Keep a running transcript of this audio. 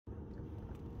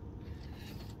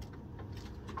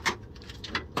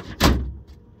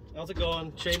How's it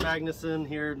going? Shane Magnuson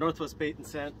here, Northwest Bait and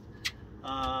Scent.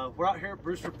 We're out here at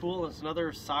Brewster Pool. It's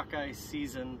another sockeye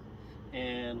season,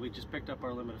 and we just picked up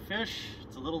our limit of fish.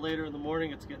 It's a little later in the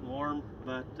morning, it's getting warm,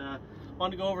 but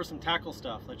wanted to go over some tackle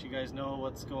stuff, let you guys know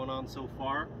what's going on so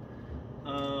far.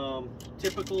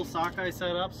 Typical sockeye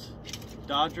setups: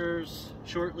 dodgers,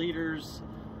 short leaders,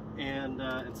 and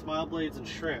smile blades and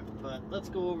shrimp. But let's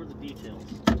go over the details.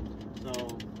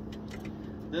 So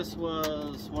this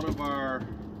was one of our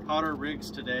hotter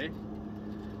rigs today.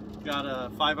 Got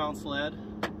a 5-ounce lead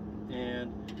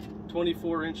and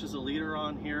 24 inches a leader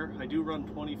on here. I do run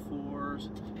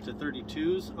 24s to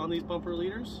 32s on these bumper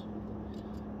leaders.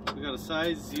 We got a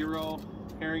size 0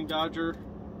 herring dodger,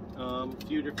 a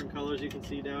few different colors you can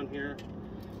see down here,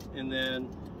 and then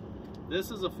this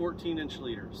is a 14-inch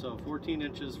leader, so 14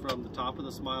 inches from the top of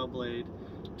the smile blade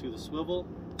to the swivel,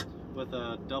 with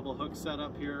a double hook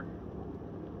setup here,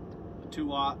 a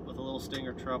 2-aught with a little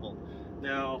stinger treble.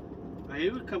 Now, I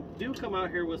do come out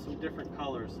here with some different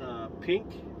colors. Pink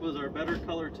was our better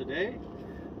color today,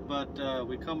 but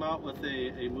we come out with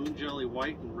a moon jelly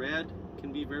white and red,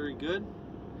 can be very good.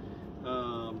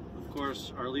 Of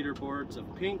course, our leaderboards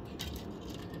of pink,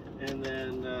 and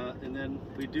then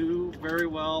we do very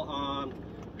well on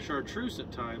chartreuse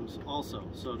at times also,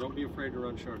 so don't be afraid to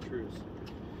run chartreuse.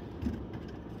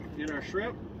 In our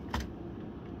shrimp,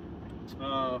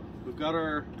 we've got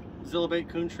our Zillabait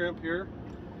coon shrimp here,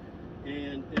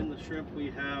 and in the shrimp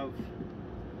we have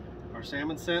our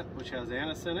salmon scent, which has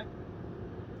anise in it,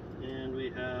 and we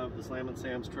have the Slam &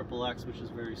 Sam's XXX, which is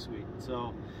very sweet.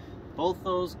 So both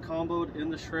those comboed in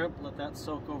the shrimp, let that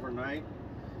soak overnight.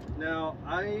 Now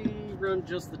I run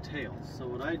just the tails, so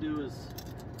what I do is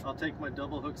I'll take my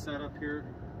double hook setup here,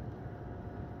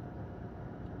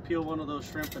 peel one of those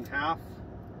shrimp in half,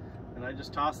 and I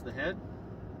just toss the head,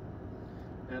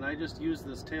 and I just use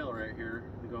this tail right here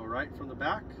to go right from the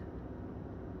back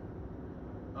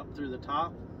up through the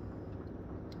top,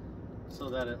 so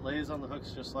that it lays on the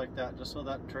hooks just like that, just so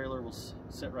that trailer will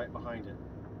sit right behind it.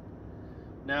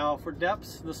 Now for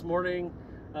depths, this morning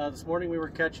we were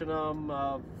catching them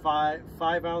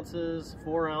 5 ounces,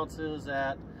 4 ounces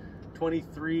at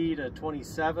 23 to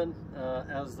 27.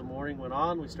 As the morning went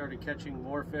on, we started catching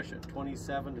more fish at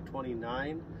 27 to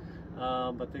 29,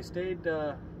 but they stayed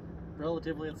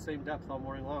relatively at the same depth all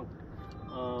morning long.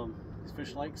 These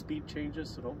fish like speed changes,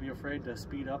 so don't be afraid to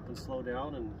speed up and slow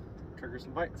down and trigger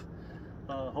some bites.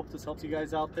 Hope this helps you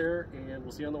guys out there, and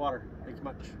we'll see you on the water. Thank you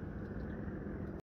much.